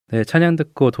네, 찬양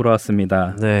듣고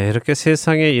돌아왔습니다. 네, 이렇게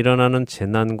세상에 일어나는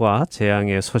재난과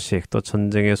재앙의 소식, 또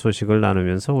전쟁의 소식을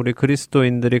나누면서 우리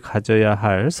그리스도인들이 가져야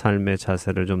할 삶의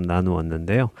자세를 좀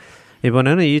나누었는데요.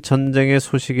 이번에는 이 전쟁의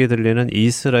소식이 들리는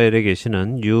이스라엘에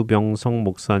계시는 유병성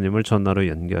목사님을 전화로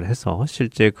연결해서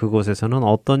실제 그곳에서는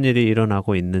어떤 일이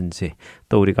일어나고 있는지,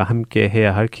 또 우리가 함께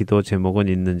해야 할 기도 제목은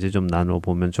있는지 좀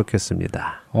나눠보면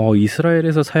좋겠습니다.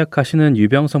 이스라엘에서 사역하시는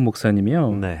유병성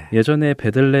목사님이요. 네. 예전에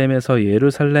베들레헴에서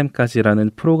예루살렘까지라는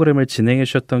프로그램을 진행해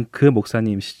주셨던 그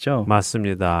목사님이시죠?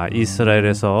 맞습니다.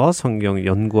 이스라엘에서 성경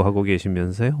연구하고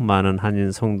계시면서요. 많은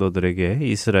한인 성도들에게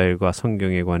이스라엘과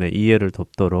성경에 관해 이해를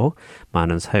돕도록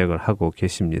많은 사역을 하고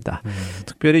계십니다.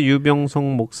 특별히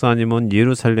유병성 목사님은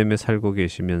예루살렘에 살고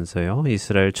계시면서요.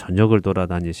 이스라엘 전역을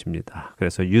돌아다니십니다.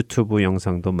 그래서 유튜브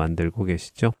영상도 만들고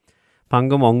계시죠.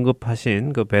 방금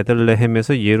언급하신 그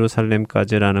베들레헴에서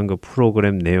예루살렘까지라는 그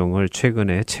프로그램 내용을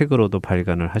최근에 책으로도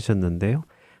발간을 하셨는데요.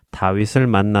 다윗을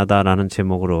만나다라는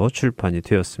제목으로 출판이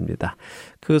되었습니다.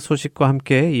 그 소식과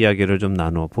함께 이야기를 좀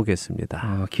나눠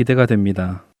보겠습니다. 기대가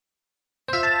됩니다.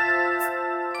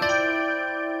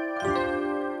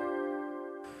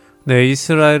 네,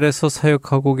 이스라엘에서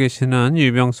사역하고 계시는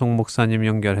유병성 목사님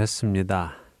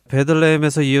연결했습니다.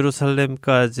 베들레헴에서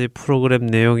예루살렘까지 프로그램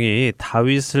내용이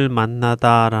다윗을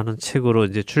만나다라는 책으로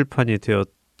이제 출판이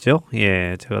되었죠.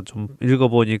 예, 제가 좀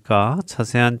읽어보니까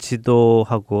자세한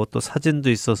지도하고 또 사진도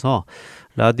있어서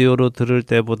라디오로 들을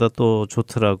때보다 또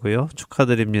좋더라고요.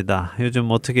 축하드립니다.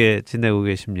 요즘 어떻게 지내고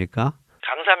계십니까?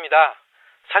 감사합니다.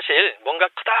 사실 뭔가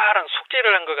크다란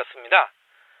숙제를 한 것 같습니다.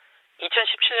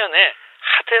 2017년에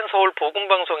하트앤서울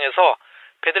복음방송에서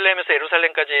베들레헴에서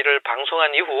예루살렘까지를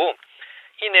방송한 이후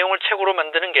이 내용을 책으로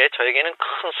만드는 게 저에게는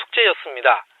큰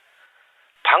숙제였습니다.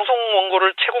 방송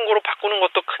원고를 책 원고로 바꾸는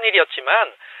것도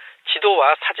큰일이었지만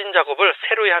지도와 사진 작업을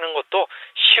새로이 하는 것도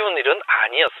쉬운 일은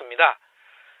아니었습니다.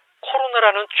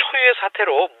 코로나라는 초유의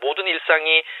사태로 모든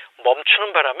일상이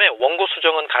멈추는 바람에 원고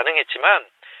수정은 가능했지만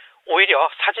오히려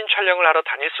사진 촬영을 하러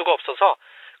다닐 수가 없어서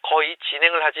거의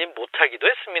진행을 하지 못하기도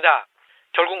했습니다.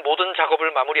 결국 모든 작업을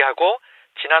마무리하고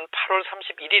지난 8월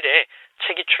 31일에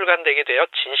책이 출간되게 되어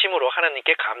진심으로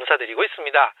하나님께 감사드리고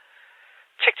있습니다.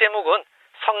 책 제목은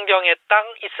성경의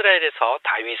땅 이스라엘에서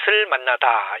다윗을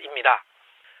만나다입니다.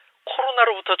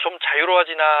 코로나로부터 좀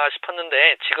자유로워지나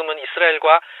싶었는데 지금은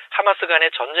이스라엘과 하마스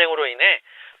간의 전쟁으로 인해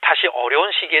다시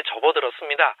어려운 시기에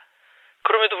접어들었습니다.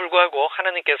 그럼에도 불구하고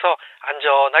하나님께서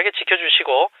안전하게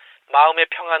지켜주시고 마음의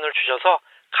평안을 주셔서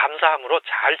감사함으로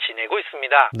잘 지내고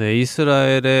있습니다. 네,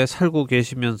 이스라엘에 살고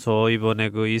계시면서 이번에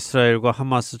그 이스라엘과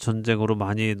하마스 전쟁으로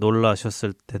많이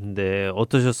놀라셨을 텐데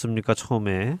어떠셨습니까,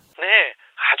 처음에? 네,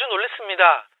 아주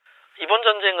놀랐습니다. 이번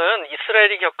전쟁은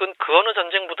이스라엘이 겪은 그 어느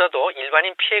전쟁보다도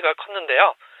일반인 피해가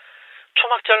컸는데요.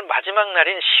 초막절 마지막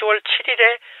날인 10월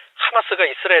 7일에 하마스가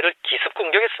이스라엘을 기습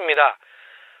공격했습니다.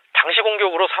 당시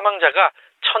공격으로 사망자가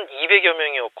 1,200여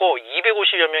명이었고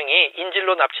 250여 명이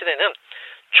인질로 납치되는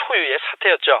초유의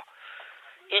사태였죠.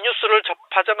 이 뉴스를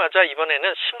접하자마자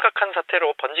이번에는 심각한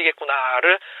사태로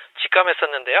번지겠구나를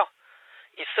직감했었는데요.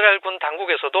 이스라엘 군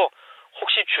당국에서도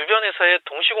혹시 주변에서의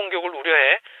동시공격을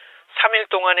우려해 3일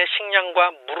동안의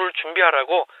식량과 물을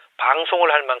준비하라고 방송을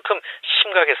할 만큼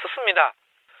심각했었습니다.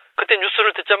 그때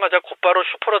뉴스를 듣자마자 곧바로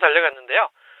슈퍼로 달려갔는데요.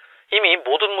 이미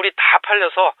모든 물이 다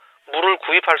팔려서 물을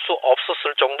구입할 수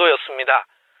없었을 정도였습니다.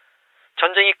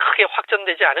 전쟁이 크게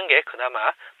확전되지 않은 게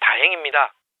그나마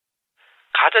다행입니다.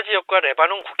 가자 지역과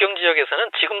레바논 국경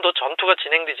지역에서는 지금도 전투가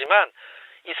진행되지만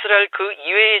이스라엘 그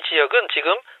이외의 지역은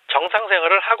지금 정상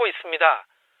생활을 하고 있습니다.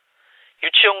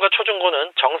 유치원과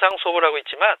초중고는 정상 수업을 하고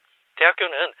있지만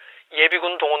대학교는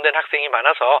예비군 동원된 학생이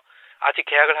많아서 아직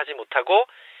개학을 하지 못하고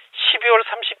 12월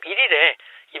 31일에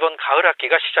이번 가을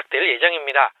학기가 시작될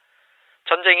예정입니다.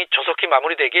 전쟁이 조속히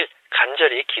마무리되길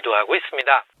간절히 기도하고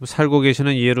있습니다. 살고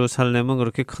계시는 예루살렘은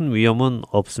그렇게 큰 위험은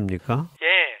없습니까?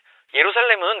 예,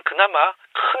 예루살렘은 그나마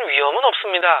큰 위험은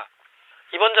없습니다.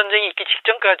 이번 전쟁이 있기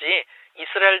직전까지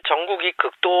이스라엘 전국이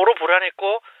극도로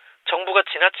불안했고 정부가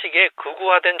지나치게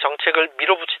극우화된 정책을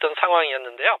밀어붙이던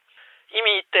상황이었는데요.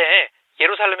 이미 이때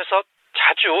예루살렘에서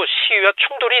자주 시위와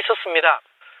충돌이 있었습니다.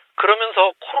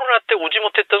 그러면서 코로나 때 오지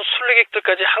못했던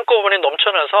순례객들까지 한꺼번에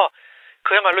넘쳐나서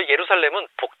그야말로 예루살렘은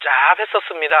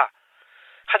복잡했었습니다.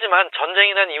 하지만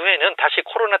전쟁이 난 이후에는 다시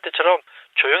코로나 때처럼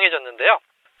조용해졌는데요.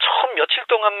 처음 며칠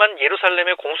동안만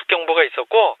예루살렘에 공습경보가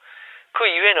있었고 그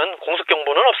이후에는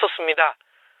공습경보는 없었습니다.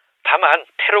 다만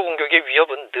테러 공격의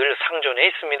위협은 늘 상존해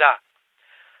있습니다.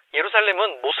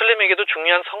 예루살렘은 모슬렘에게도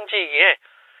중요한 성지이기에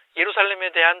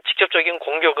예루살렘에 대한 직접적인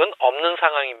공격은 없는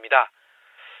상황입니다.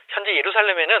 현재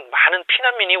예루살렘에는 많은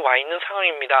피난민이 와 있는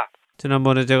상황입니다.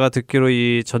 지난번에 제가 듣기로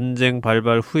이 전쟁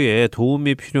발발 후에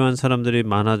도움이 필요한 사람들이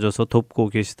많아져서 돕고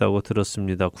계시다고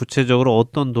들었습니다. 구체적으로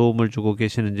어떤 도움을 주고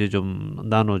계시는지 좀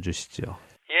나눠주시죠.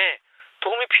 예,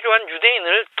 도움이 필요한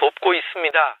유대인을 돕고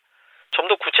있습니다. 좀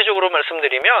더 구체적으로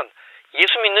말씀드리면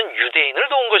예수 믿는 유대인을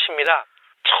도운 것입니다.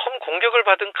 처음 공격을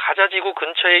받은 가자지구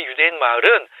근처의 유대인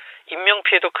마을은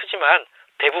인명피해도 크지만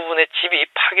대부분의 집이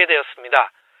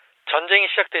파괴되었습니다. 전쟁이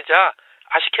시작되자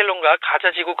아시켈론과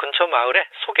가자지구 근처 마을에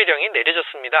소개령이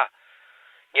내려졌습니다.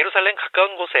 예루살렘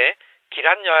가까운 곳에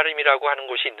기란 여아림이라고 하는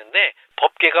곳이 있는데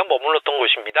법궤가 머물렀던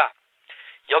곳입니다.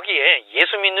 여기에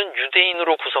예수 믿는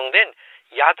유대인으로 구성된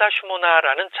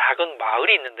야다슈모나라는 작은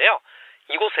마을이 있는데요.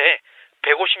 이곳에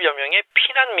 150여 명의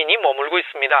피난민이 머물고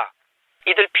있습니다.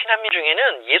 이들 피난민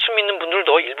중에는 예수 믿는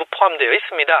분들도 일부 포함되어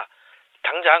있습니다.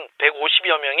 당장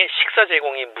 150여 명의 식사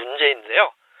제공이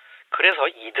문제인데요. 그래서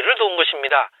이들을 도운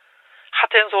것입니다.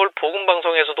 하트앤서울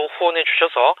복음방송에서도 후원해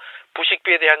주셔서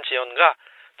부식비에 대한 지원과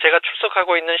제가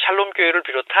출석하고 있는 샬롬교회를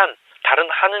비롯한 다른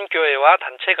한은교회와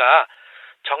단체가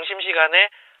점심시간에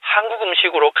한국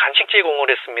음식으로 간식 제공을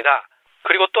했습니다.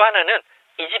 그리고 또 하나는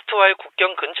이집트와의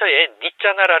국경 근처에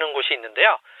니짜나라는 곳이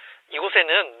있는데요.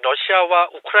 이곳에는 러시아와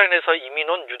우크라이나에서 이민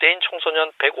온 유대인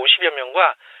청소년 150여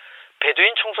명과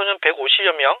베두인 청소년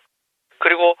 150여 명,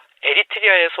 그리고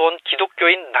에리트리아에서 온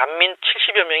기독교인 난민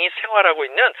 70여 명이 생활하고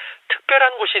있는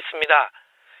특별한 곳이 있습니다.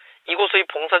 이곳의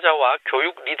봉사자와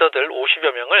교육 리더들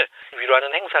 50여 명을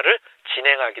위로하는 행사를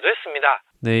진행하기도 했습니다.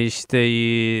 네, 이 시대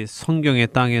이 성경의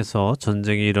땅에서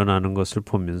전쟁이 일어나는 것을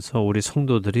보면서 우리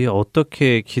성도들이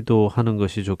어떻게 기도하는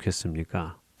것이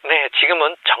좋겠습니까? 네,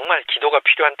 지금은 정말 기도가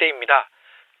필요한 때입니다.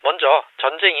 먼저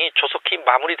전쟁이 조속히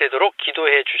마무리되도록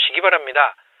기도해 주시기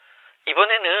바랍니다.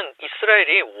 이번에는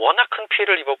이스라엘이 워낙 큰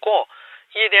피해를 입었고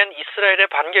이에 대한 이스라엘의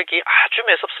반격이 아주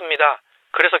매섭습니다.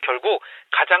 그래서 결국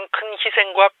가장 큰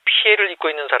희생과 피해를 입고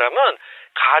있는 사람은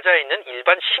가자에 있는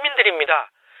일반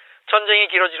시민들입니다. 전쟁이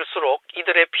길어질수록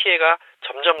이들의 피해가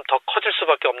점점 더 커질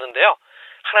수밖에 없는데요.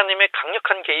 하나님의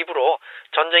강력한 개입으로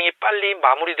전쟁이 빨리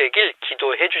마무리되길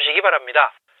기도해 주시기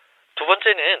바랍니다. 두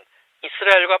번째는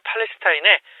이스라엘과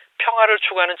팔레스타인의 평화를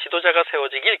추구하는 지도자가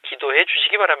세워지길 기도해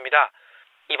주시기 바랍니다.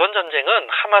 이번 전쟁은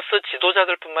하마스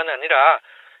지도자들뿐만 아니라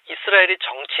이스라엘이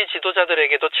정치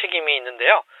지도자들에게도 책임이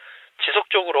있는데요.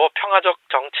 지속적으로 평화적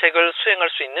정책을 수행할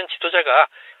수 있는 지도자가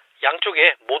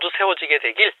양쪽에 모두 세워지게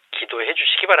되길 기도해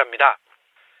주시기 바랍니다.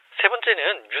 세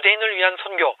번째는 유대인을 위한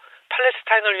선교,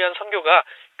 팔레스타인을 위한 선교가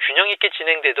균형 있게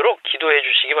진행되도록 기도해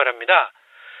주시기 바랍니다.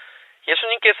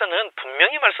 예수님께서는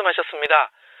분명히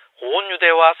말씀하셨습니다. 온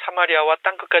유대와 사마리아와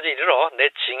땅끝까지 이르러 내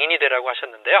증인이 되라고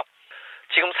하셨는데요.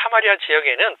 지금 사마리아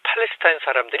지역에는 팔레스타인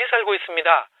사람들이 살고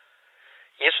있습니다.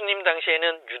 예수님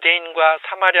당시에는 유대인과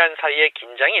사마리안 사이에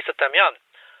긴장이 있었다면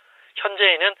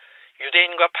현재에는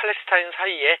유대인과 팔레스타인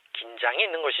사이에 긴장이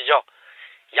있는 것이죠.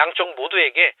 양쪽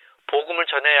모두에게 복음을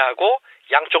전해야 하고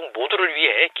양쪽 모두를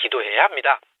위해 기도해야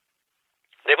합니다.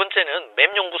 네 번째는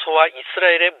맵연구소와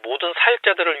이스라엘의 모든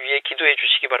사역자들을 위해 기도해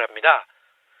주시기 바랍니다.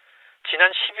 지난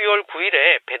 12월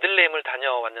 9일에 베들레헴을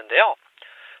다녀왔는데요.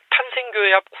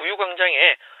 탄생교회 앞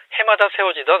구유광장에 해마다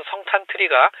세워지던 성탄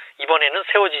트리가 이번에는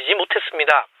세워지지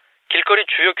못했습니다. 길거리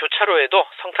주요 교차로에도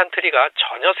성탄 트리가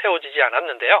전혀 세워지지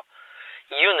않았는데요.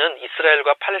 이유는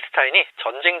이스라엘과 팔레스타인이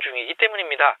전쟁 중이기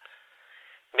때문입니다.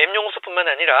 맵연구소뿐만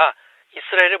아니라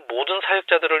이스라엘의 모든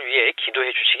사역자들을 위해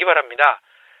기도해 주시기 바랍니다.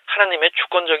 하나님의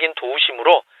주권적인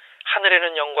도우심으로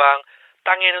하늘에는 영광,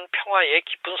 땅에는 평화의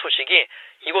기쁜 소식이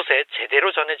이곳에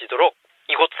제대로 전해지도록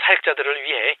이곳 사역자들을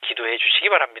위해 기도해 주시기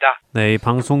바랍니다. 네, 이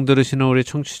방송 들으시는 우리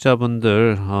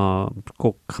청취자분들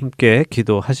꼭 함께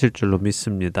기도하실 줄로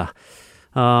믿습니다.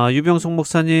 유병숙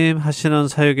목사님 하시는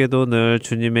사역에도 늘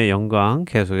주님의 영광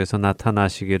계속해서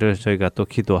나타나시기를 저희가 또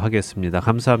기도하겠습니다.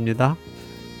 감사합니다.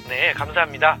 네,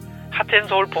 감사합니다.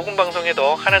 하트앤서울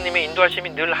복음방송에도 하나님의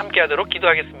인도하심이 늘 함께하도록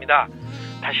기도하겠습니다.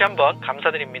 다시 한번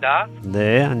감사드립니다.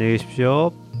 네, 안녕히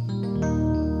계십시오.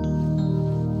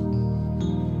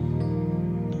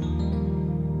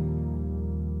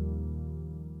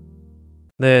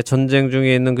 네, 전쟁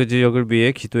중에 있는 그 지역을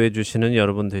위해 기도해 주시는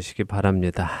여러분 되시기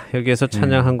바랍니다. 여기에서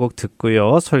찬양 한 곡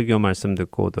듣고요. 설교 말씀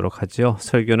듣고 오도록 하죠.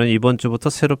 설교는 이번 주부터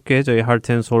새롭게 저희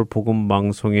하트앤서울 복음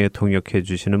방송에 동역해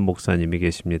주시는 목사님이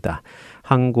계십니다.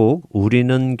 한국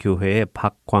우리는 교회의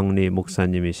박광리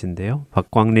목사님이신데요.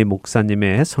 박광리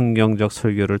목사님의 성경적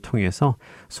설교를 통해서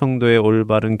성도의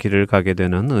올바른 길을 가게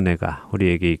되는 은혜가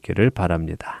우리에게 있기를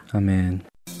바랍니다. 아멘.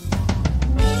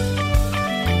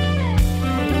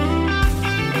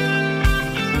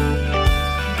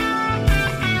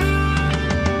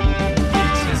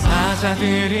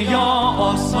 사자들이여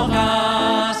어서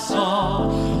가서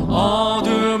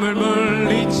어둠을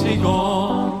물리치고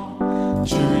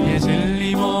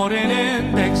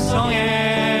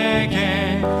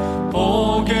백성에게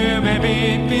복음의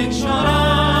빛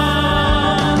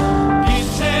비춰라.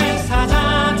 빛의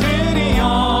사자들이여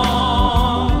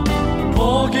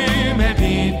복음의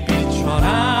빛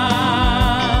비춰라.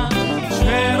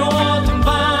 죄로 어두운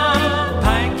밤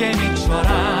밝게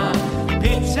비춰라.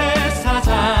 빛의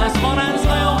사자 선한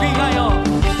사역 위하여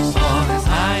선한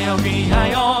사역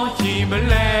위하여 힘을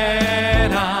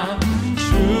내라.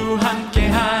 주 함께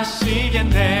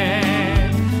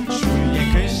하시겠네.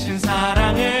 주의 크신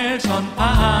사랑을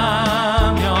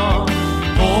전파하며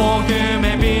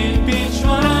복음의 빛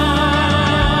비추어라.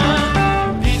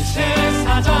 빛의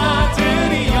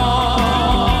사자들이여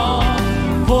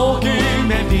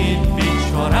복음의 빛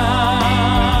비추어라.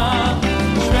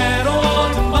 죄로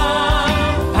어두운 밤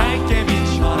밝게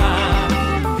비춰라.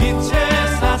 빛의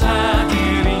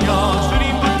사자들이여 주님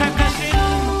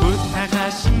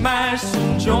부탁하신 말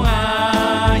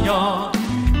순종하여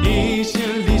이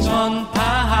진리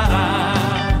전파하라.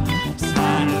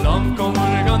 산을 넘고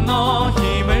물 건너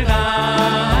힘을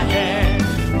다해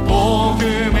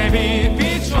복음의 빛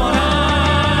비춰라.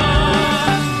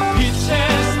 빛의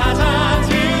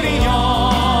사자들이여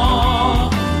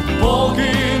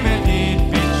복음의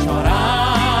빛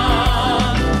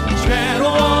비춰라. 죄로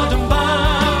어두운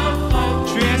밤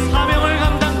주의 사명을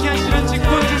감당케 하시는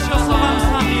직분 주셔서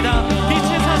감사합니다.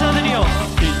 빛의 사자들이여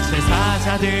빛의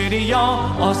사자들이여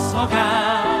어서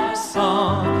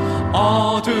가서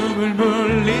어둠을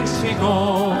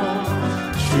물리치고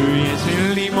주의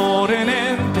진리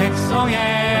모르는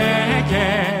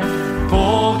백성에게